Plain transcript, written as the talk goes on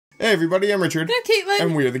Hey everybody, I'm Richard. Yeah, Caitlin.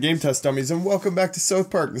 And we are the Game Test Dummies, and welcome back to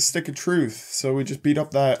South Park, the Stick of Truth. So we just beat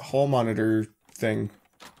up that hall monitor thing.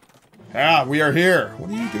 Ah, we are here!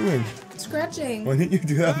 What are you doing? Scratching. Why didn't you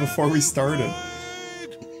do that before we started?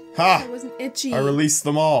 Ha! I wasn't itchy. I released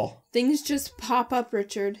them all. Things just pop up,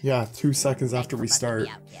 Richard. Yeah, 2 seconds after we start.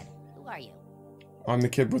 Who are you? I'm the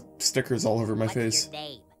kid with stickers all over my face. What's your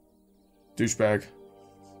name? Douchebag.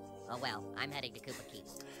 Oh well, I'm heading to Cooper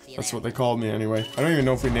Keys. See you That's there. what they called me anyway. I don't even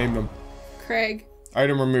know if we named them. Craig.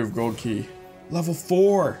 Item removed, gold key. Level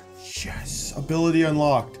 4! Yes! Ability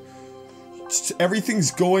unlocked. Everything's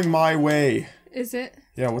going my way. Is it?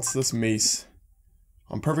 Yeah, what's this mace?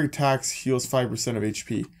 On perfect attacks, heals 5% of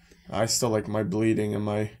HP. I still like my bleeding and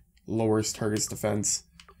my lowers target's defense.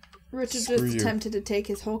 Richard Screw just you. attempted to take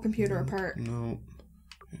his whole computer apart. No.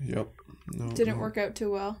 Yep. No. Didn't no. work out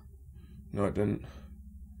too well. No, it didn't.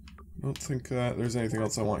 I don't think that there's anything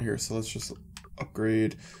else I want here, so let's just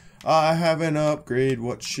upgrade. I have an upgrade,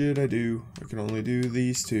 what should I do? I can only do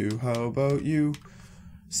these two. How about you?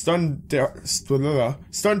 Stun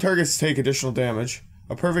targets take additional damage.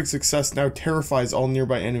 A perfect success now terrifies all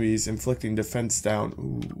nearby enemies, inflicting defense down.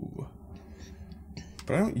 Ooh.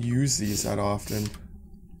 But I don't use these that often.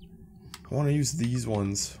 I want to use these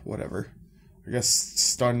ones. Whatever. I guess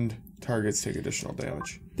stunned targets take additional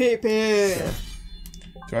damage. Pee-pee. Sure.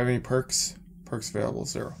 Do I have any perks? Perks available,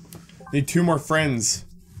 0. Need 2 more friends.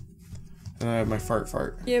 And I have my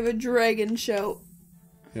fart. You have a dragon shout.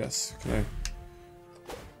 Yes. Can I?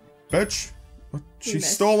 Bitch! What? She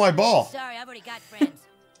missed. stole my ball! Sorry, I've already got friends.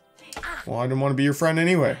 Well, I didn't want to be your friend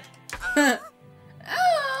anyway. Oh.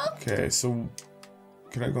 Okay, so...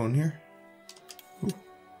 Can I go in here? Ooh. Can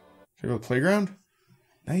I go to the playground?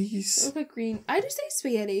 Nice. Look like green. I just say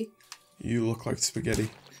spaghetti. You look like spaghetti.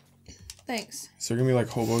 Thanks. Is there gonna be like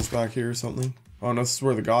hobos back here or something? Oh no, this is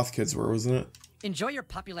where the goth kids were, wasn't it? Enjoy your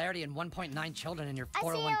popularity and 1.9 children in your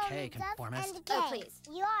 401k, conformist. Oh, please.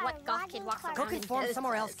 You are What goth kid walks Go around conform and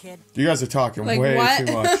somewhere else, kid. You guys are talking Like way what?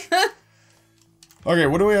 too much. Okay,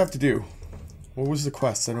 what do we have to do? What was the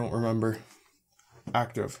quest? I don't remember.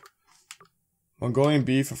 Active. Mongolian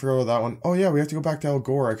beef, I forgot about that one. Oh yeah, we have to go back to Al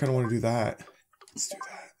Gore. I kind of want to do that. Let's do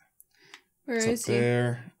that. Where It's is up he?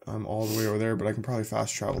 there. I'm all the way over there, but I can probably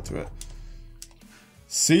fast travel to it.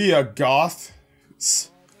 See ya, goth.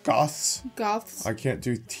 Goths. Goths. I can't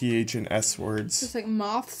do TH and S words. Just like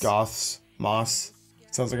moths. Goths. Moss.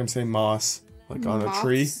 It sounds like I'm saying moss. Like on a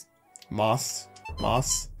tree. Moths.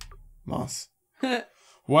 Moss. Moss.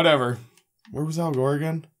 Whatever. Where was Al Gore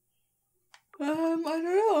again? I don't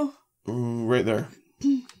know. Ooh, right there.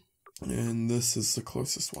 And this is the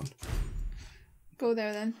closest one. Go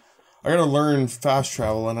there then. I gotta learn fast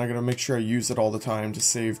travel, and I gotta make sure I use it all the time to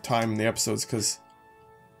save time in the episodes, because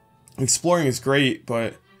exploring is great,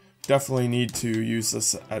 but definitely need to use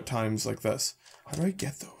this at times like this. How do I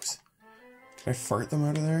get those? Can I fart them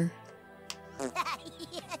out of there?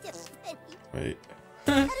 Wait.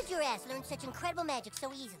 How did your ass learn such incredible magic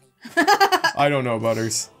so easily? I don't know,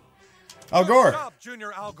 Butters. Al Gore! Good job,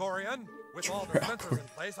 Junior Algorian. With all the sensors in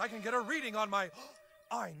place, I can get a reading on my...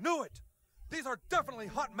 I knew it! These are definitely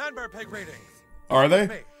hot man-bear pig readings. Are Me.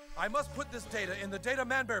 they? I must put this data in the data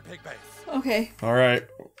man-bear pig base. Okay. Alright,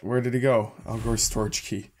 where did he go? Al Gore's storage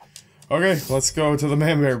key. Okay, let's go to the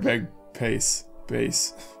Man-Bear base.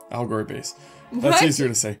 Al Gore base. That's What? easier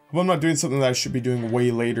to say. Well, I'm not doing something that I should be doing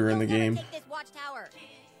way later in the game. Take this watchtower.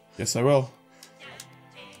 Yes, I will.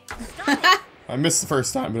 I missed the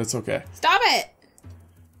first time, but it's okay. Stop it!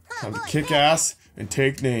 Time to kick ass and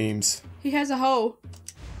take names. He has a hoe.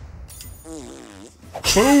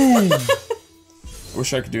 Boom!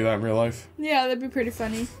 Wish I could do that in real life. Yeah, that'd be pretty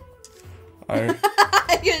funny. I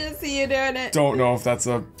I can just see you doing it. don't know if that's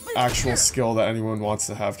a actual skill that anyone wants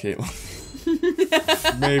to have,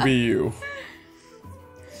 Caitlin. Maybe you.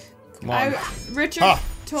 Come on. Richard Ha!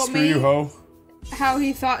 told Screw me you, ho. how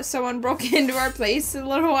he thought someone broke into our place a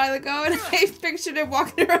little while ago, and I pictured him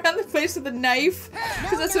walking around the place with a knife,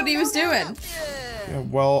 because that's what he was doing. Yeah,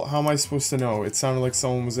 well, how am I supposed to know? It sounded like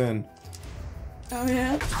someone was in. Oh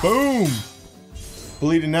yeah? Boom!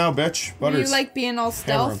 Bleeding now, bitch. Were Butters. you like being all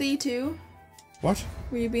stealthy too? What?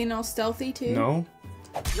 Were you being all stealthy too? No?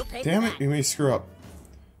 You'll pay Damn for it, that. you may screw up.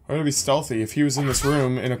 I'm gonna be stealthy. If he was in this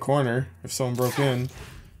room, in a corner, if someone broke in,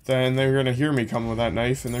 then they're gonna hear me coming with that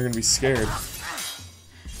knife, and they're gonna be scared.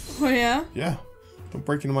 Oh yeah? Yeah. Don't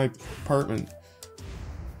break into my apartment.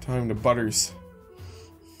 Time to Butters.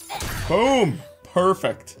 Boom!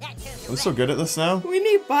 Perfect. I'm so good at this now. We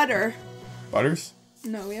need butter. Butters?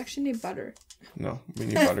 No, we actually need butter. No, we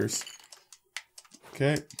need Butters.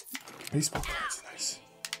 Okay. Baseball cards, nice.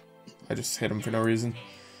 I just hit him for no reason.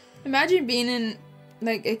 Imagine being in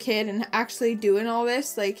like a kid and actually doing all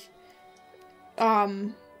this, like,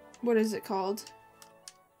 what is it called?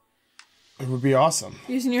 It would be awesome.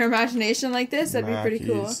 Using your imagination like this, that'd be pretty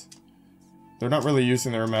cool. Mackies. They're not really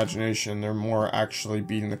using their imagination. They're more actually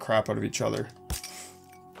beating the crap out of each other.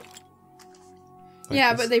 Like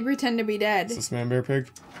yeah, this. but they pretend to be dead. Is this man bear pig?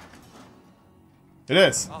 It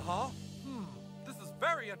is. Uh-huh. This is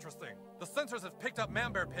very interesting. The sensors have picked up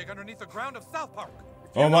Man Bear Pig underneath the ground of South Park.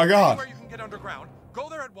 If you Oh my know God. anywhere you can get underground, go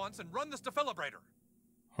there at once and run this defibrillator.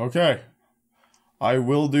 Okay. I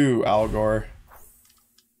will do, Al Gore.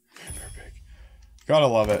 Man bear pig. Gotta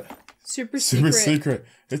love it. Super Super secret. secret.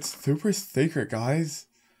 It's super secret, guys.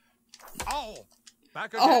 Oh!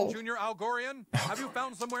 Back again, Oh. Junior Algorian. Have you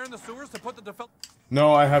found somewhere in the sewers to put the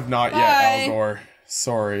No, I have not yet, Bye. Al Gore.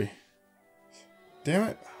 Sorry. Damn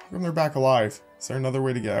it. How come they're back alive? Is there another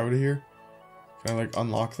way to get out of here? Can I, like,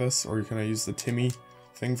 unlock this? Or can I use the Timmy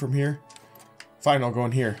thing from here? Fine, I'll go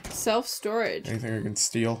in here. Self-storage. Anything I can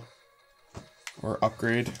steal? Or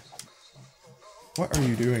upgrade? What are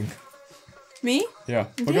you doing? Me? Yeah,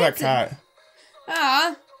 look at that cat.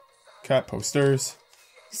 Ah, Cat posters.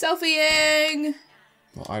 selfieing.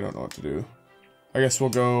 Well, I don't know what to do. I guess we'll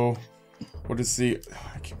go... What is the...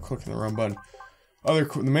 I keep clicking the wrong button.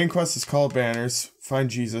 The main quest is called Banners. Find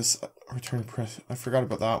Jesus. Return press. I forgot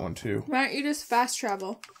about that one too. Why don't you just fast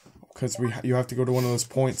travel? Because you have to go to one of those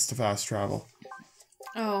points to fast travel.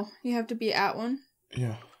 Oh, you have to be at one?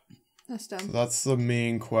 Yeah. That's dumb. So that's the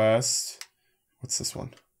main quest. What's this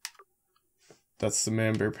one? That's the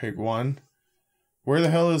Man Bear Pig one. Where the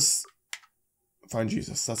hell is... Find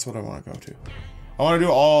Jesus. That's what I want to go to. I want to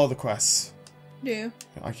do all the quests. Do.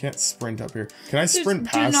 I can't sprint up here. Can I Just sprint do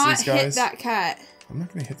past not these guys? hit that cat. I'm not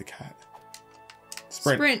going to hit the cat.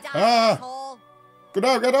 Sprint. Sprint. Down, Ah! asshole. Go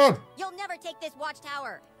down, go down! You'll never take this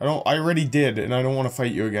watchtower. I already did, and I don't want to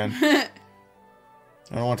fight you again. I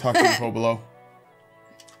don't want to talk to you, Hobolo.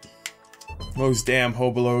 Those damn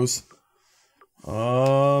Hobolos.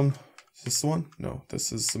 Is this the one? No,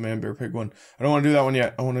 this is the Man Bear Pig one. I don't want to do that one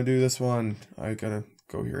yet. I want to do this one. I gotta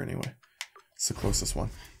go here anyway. It's the closest one.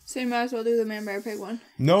 So you might as well do the Man Bear Pig one.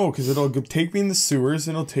 No, because it'll take me in the sewers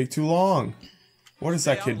and it'll take too long. What is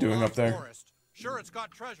that Stay kid out of the doing up lost there? forest. Sure, it's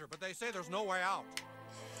got treasure, but they say there's no way out.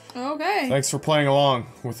 Okay. Thanks for playing along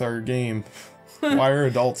with our game. Why are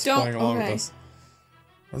adults Don't- playing along okay. with us?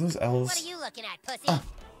 Are those What elves? are you looking at, pussy?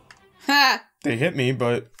 Ha! They hit me,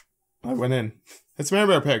 but I went in. It's Man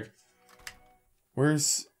Bear Pig.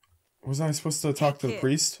 Wasn't I supposed to talk to the Kid,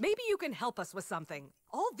 priest? Maybe you can help us with something.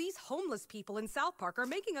 All these homeless people in South Park are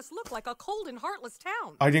making us look like a cold and heartless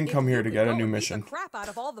town. I didn't If come here you to could get a go new and beat mission. The crap out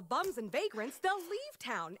of all the bums and vagrants, they'll leave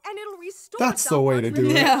town, and it'll restore That's the South way Park's to do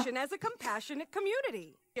it. reputation as a compassionate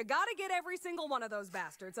community. You gotta get every single one of those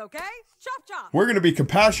bastards, okay? Chop chop. We're gonna be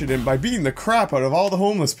compassionate by beating the crap out of all the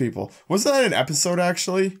homeless people. Wasn't that an episode,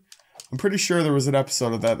 actually? I'm pretty sure there was an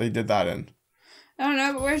episode of that they did that in. I don't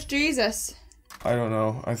know, but where's Jesus? I don't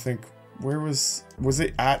know. I think... Where was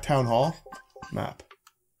it at Town Hall? Map.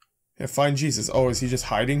 Yeah, find Jesus. Oh, is he just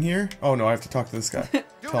hiding here? Oh no, I have to talk to this guy. Do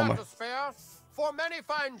Tell not him. despair, for many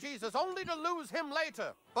find Jesus only to lose him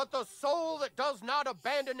later. But the soul that does not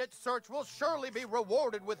abandon its search will surely be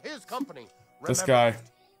rewarded with his company. This Remember, guy.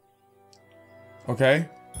 Okay.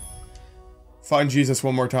 Find Jesus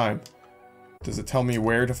one more time. Does it tell me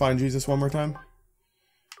where to find Jesus one more time?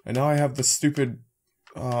 And now I have the stupid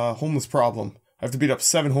homeless problem. I have to beat up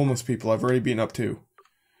 7 homeless people. I've already beaten up 2.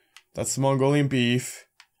 That's the Mongolian beef.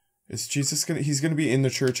 Is Jesus he's gonna be in the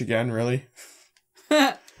church again, really?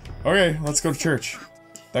 Okay, let's go to church.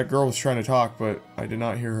 That girl was trying to talk, but I did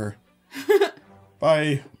not hear her.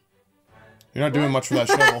 Bye. You're not doing much with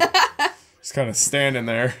that shovel. Just kind of standing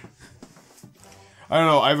there. I don't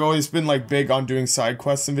know, I've always been like big on doing side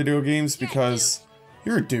quests in video games because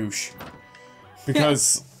you're a douche.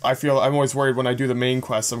 Because I'm always worried when I do the main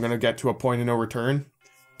quest I'm gonna get to a point of no return.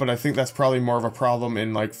 But I think that's probably more of a problem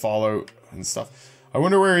in like Fallout and stuff. I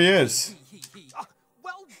wonder where he is.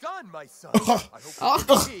 well done, my son. I hope you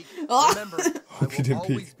didn't peek. Remember, I you didn't will peek.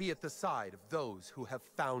 always be at the side of those who have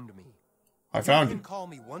found me. I found You him. can call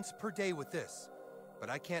me once per day with this, but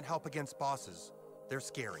I can't help against bosses. They're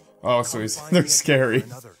scary. Oh, so Come he's find they're me again scary. for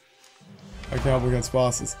another. I can help against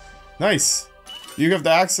bosses. Nice. You have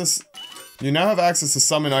the access. You now have access to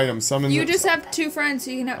summon items. You just have 2 friends,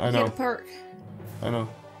 so you can I know. get a perk. I know.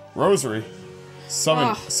 Rosary. Summon.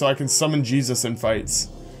 Ugh. So I can summon Jesus in fights.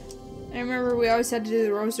 I remember we always had to do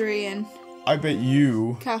the rosary in I bet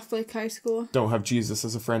you Catholic high school. don't have Jesus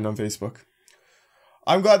as a friend on Facebook.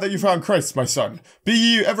 I'm glad that you found Christ, my son. Be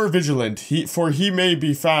ye ever vigilant, for he may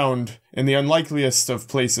be found in the unlikeliest of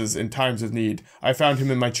places in times of need. I found him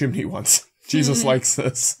in my chimney once. Jesus likes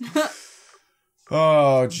this.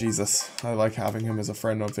 Oh, Jesus. I like having him as a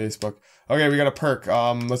friend on Facebook. Okay, we got a perk.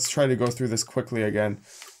 Let's try to go through this quickly again.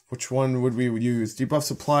 Which one would we use?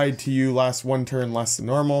 Debuffs applied to you last 1 turn less than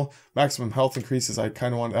normal. Maximum health increases. I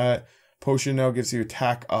kind of want that. Potion now gives you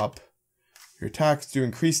attack up. Your attacks do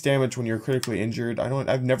increased damage when you're critically injured.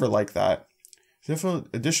 I've never liked that.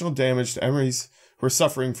 Additional damage to enemies who are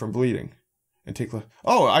suffering from bleeding. And take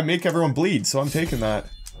oh, I make everyone bleed, so I'm taking that.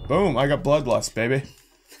 Boom, I got bloodlust, baby.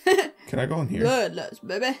 Can I go in here? Bloodlust,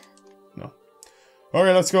 baby. No.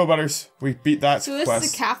 Okay, let's go, Butters. We beat that So this quest.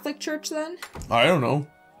 is a Catholic church then? I don't know.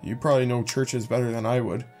 You probably know churches better than I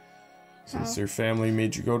would. Since your family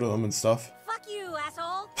made you go to them and stuff. Fuck you,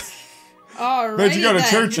 asshole. Alright. Made you go to then.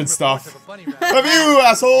 church and stuff. Of a bunny rabbit. Love you,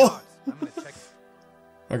 asshole! I'm gonna check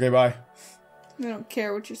it. Okay, bye. I don't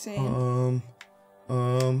care what you're saying.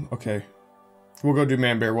 Okay. We'll go do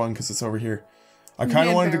Man Bear 1 because it's over here. I kind of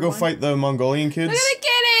Man wanted to Bear go 1. fight the Mongolian kids. Look at the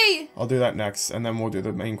kitty! I'll do that next, and then we'll do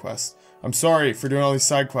the main quest. I'm sorry for doing all these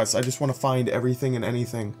side quests. I just want to find everything and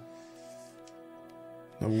anything.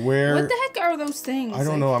 Now, where... What the heck are those things? I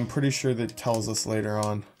don't know. I'm pretty sure that tells us later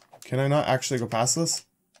on. Can I not actually go past this?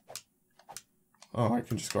 Oh, I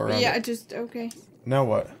can just go around Yeah, it. just, okay. Now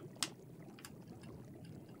what?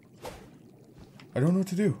 I don't know what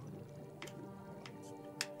to do.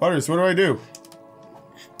 Butters, what do I do?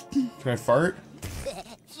 Can I fart?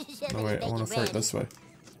 No, wait, I want to fart this way.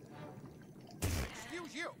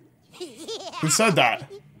 Excuse you. Who said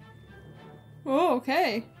that? Oh,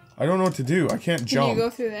 okay. I don't know what to do. I can't Can jump. you go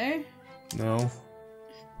through there? No.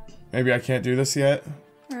 Maybe I can't do this yet?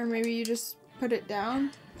 Or maybe you just put it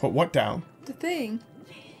down? Put what down? The thing.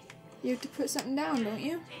 You have to put something down, don't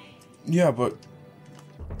you? Yeah, but...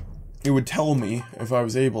 it would tell me if I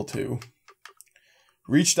was able to.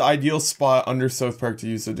 Reach the ideal spot under South Park to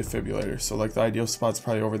use the defibrillator. So, like, the ideal spot's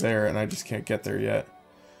probably over there, and I just can't get there yet.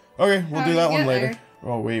 Okay, we'll How do do that you one get later. there?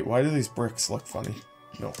 Oh, wait, why do these bricks look funny?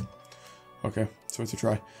 No. Okay, so it's a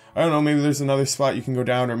try. I don't know, maybe there's another spot you can go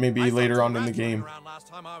down, or maybe I saw later two on in the rats running game. around last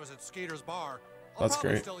time I was at Skeeter's bar. I'll That's probably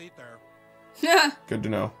great. Still eat there. Yeah. Good to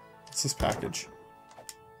know. What's this package?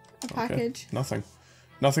 A package. Nothing.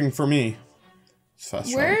 Nothing for me. It's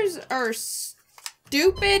fast travel. Where's our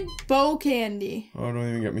stupid bow candy? Oh, don't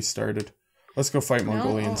even get me started. Let's go fight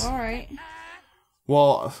Mongolians. No? Oh, alright.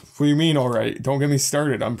 Well, what do you mean, alright? Don't get me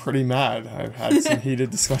started. I'm pretty mad. I've had some heated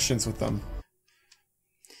discussions with them.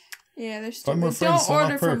 Yeah, they're Find more stupid. friends, Don't not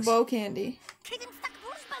order from perks. bow candy.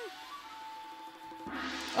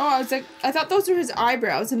 Oh, I was like, I thought those were his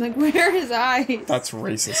eyebrows. I'm like, where are his eyes? That's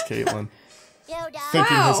racist, Caitlin. Yoda.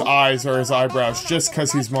 Thinking his Wow. eyes are his eyebrows just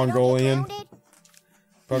because he's Mongolian.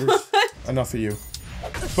 Butters, enough of you.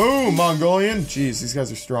 Boom, Mongolian. Jeez, these guys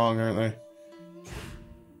are strong, aren't they?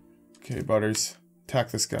 Okay, Butters.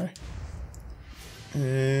 Attack this guy.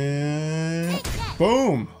 And...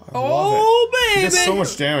 boom! I love Oh, it. He baby! does so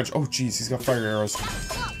much damage. Oh, jeez, he's got fire arrows.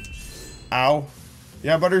 Ow.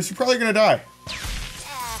 Yeah, Butters, you're probably gonna die.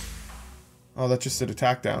 Oh, that just did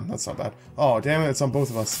attack down. That's not bad. Oh, damn it, it's on both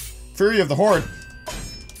of us. Fury of the Horde!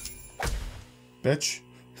 Bitch.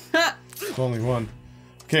 There's only one.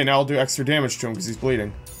 Okay, now I'll do extra damage to him because he's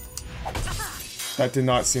bleeding. That did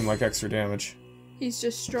not seem like extra damage. He's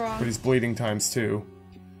just But strong. he's bleeding times 2.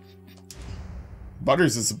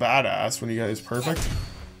 Butters is a badass when he got his perfect.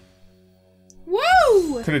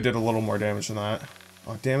 Woo! Could have did a little more damage than that.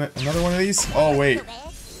 Oh, damn it. Another one of these? Oh, wait.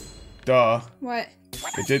 Duh. What?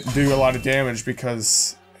 It didn't do a lot of damage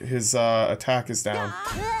because his attack is down.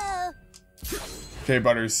 Okay,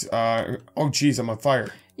 Butters. Oh, jeez, I'm on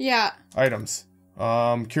fire. Yeah. Items.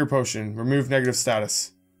 Cure potion. Remove negative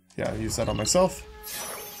status. Yeah, use that on myself.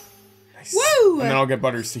 Nice. Woo! And then I'll get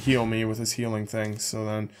Butters to heal me with his healing thing. So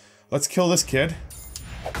then, let's kill this kid.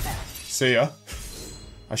 See ya.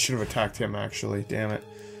 I should have attacked him, actually. Damn it.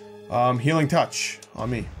 Healing touch on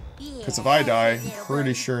me. Because if I die, I'm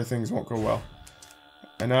pretty sure things won't go well.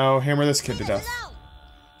 And now hammer this kid to death.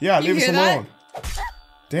 Yeah, You leave us hear that? alone.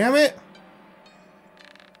 Damn it!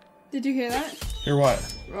 Did you hear that? Hear what?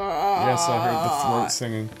 Yes, I heard the throat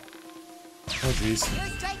singing. Oh, jeez.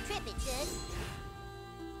 First strike trip, it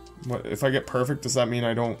should. What, if I get perfect, does that mean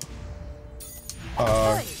I don't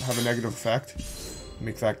have a negative effect?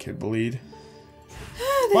 Make that kid bleed.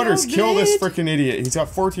 Butters, all kill this bleed. freaking idiot. He's got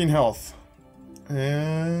 14 health.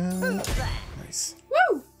 And... nice.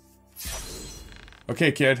 Woo!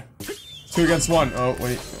 Okay, kid. 2 against 1. Oh,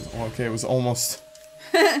 wait. Okay, it was almost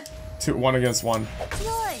 1 against 1.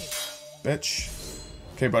 Bitch.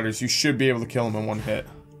 Okay, Butters, you should be able to kill him in 1 hit.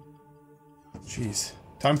 Jeez.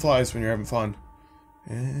 Time flies when you're having fun.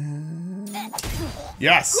 And...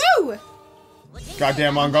 yes! Woo!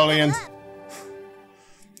 Goddamn Mongolians.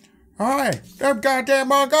 Hi, them goddamn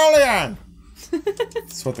Mongolian!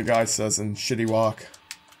 That's what the guy says in Shitty Walk.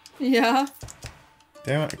 Yeah.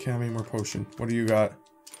 Damn it, I can't have any more potion. What do you got?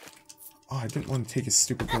 Oh, I didn't want to take his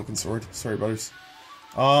stupid broken sword. Sorry, Butters.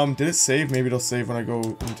 Did it save? Maybe it'll save when I go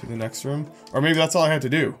into the next room. Or maybe that's all I had to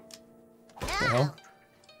do. What the hell?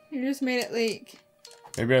 You just made it leak.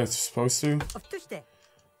 Maybe I was supposed to?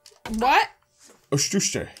 What?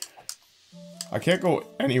 Oshtushte. I can't go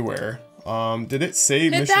anywhere. Did it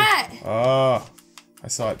save Hit mission? that! Ah, I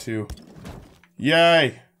saw it too.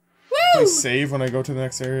 Yay! Woo! Can I save when I go to the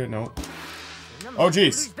next area? No. Oh,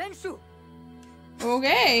 jeez.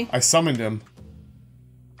 Okay. I summoned him.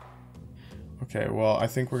 Okay, well, I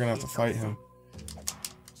think we're gonna have to fight him.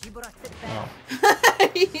 Ow.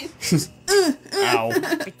 Ow.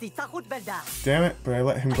 Damn it, but I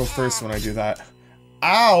let him go first when I do that.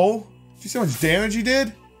 Ow! Did you see how much damage he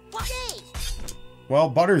did? Well,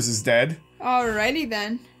 Butters is dead. Alrighty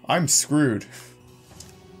then. I'm screwed.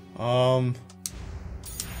 Boom!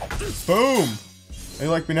 How you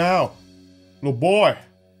like me now? Little boy!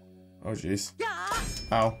 Oh, jeez.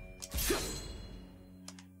 Ow.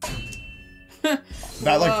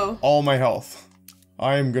 That, like, all my health.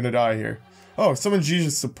 I am gonna die here. Oh, summon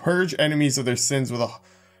Jesus to purge enemies of their sins with a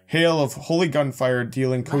hail of holy gunfire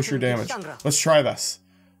dealing kosher damage. Let's try this.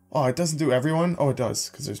 Oh, it doesn't do everyone? Oh, it does,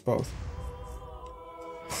 because there's both.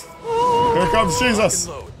 Here comes Jesus!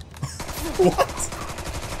 What?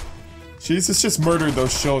 Jesus just murdered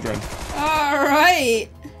those children. Alright.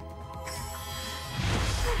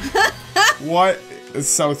 What is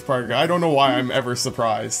South Park? I don't know why I'm ever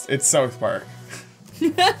surprised. It's South Park.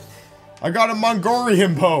 I got a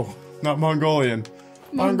Mongolian bow. Not Mongolian.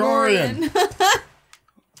 Mongolian.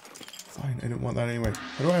 Fine, I didn't want that anyway.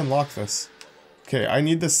 How do I unlock this? Okay, I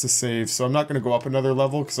need this to save, so I'm not going to go up another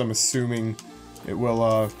level because I'm assuming it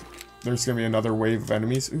will, there's going to be another wave of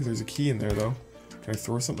enemies. Ooh, there's a key in there, though. Can I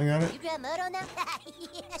throw something at it?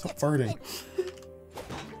 Stop farting.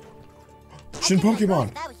 Shin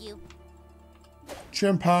Pokemon!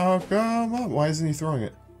 Shin Pokemon! Why isn't he throwing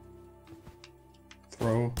it?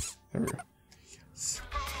 Throw. There we go.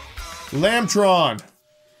 Lambtron!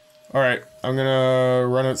 Alright, I'm gonna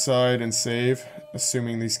run outside and save,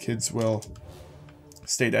 assuming these kids will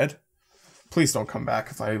stay dead. Please don't come back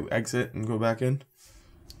if I exit and go back in.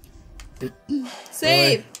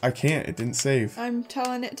 Save! Really? I can't, it didn't save. I'm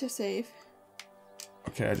telling it to save.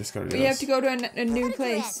 Okay, I just gotta do We this. have to go to a new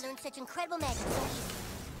place.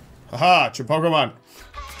 Haha, Chipokemon!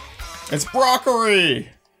 It's broccoli!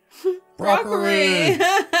 Broccoli!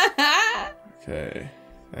 Okay,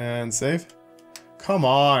 and save. Come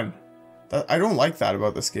on! I don't like that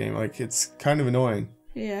about this game. Like, it's kind of annoying.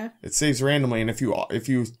 Yeah. It saves randomly, and if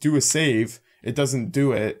you do a save, it doesn't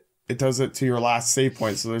do it. It does it to your last save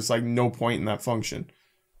point, so there's like no point in that function.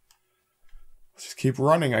 Just keep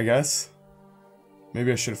running, I guess.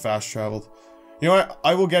 Maybe I should have fast traveled. You know what?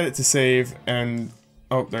 I will get it to save, and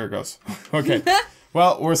oh, there it goes. Okay.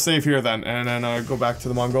 Well, we're safe here then, and then go back to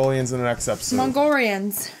the Mongolians in the next episode.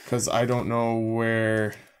 Mongolians. Because I don't know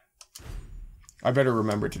where... I better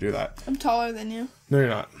remember to do that. I'm taller than you. No, you're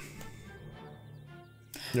not.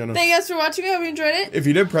 You know. Thank you guys for watching. I hope you enjoyed it. If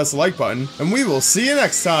you did, press the like button, and we will see you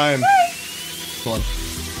next time. Bye. Come on.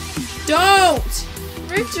 Don't!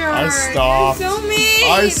 Richard! I stopped. You're so mean!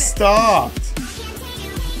 I stopped.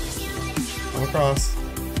 Come across.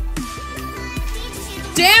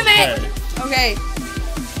 Damn it! Okay. Okay.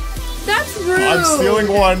 That's rude. I'm stealing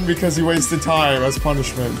one because you wasted time as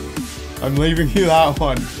punishment. I'm leaving you that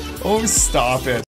one. Oh, stop it.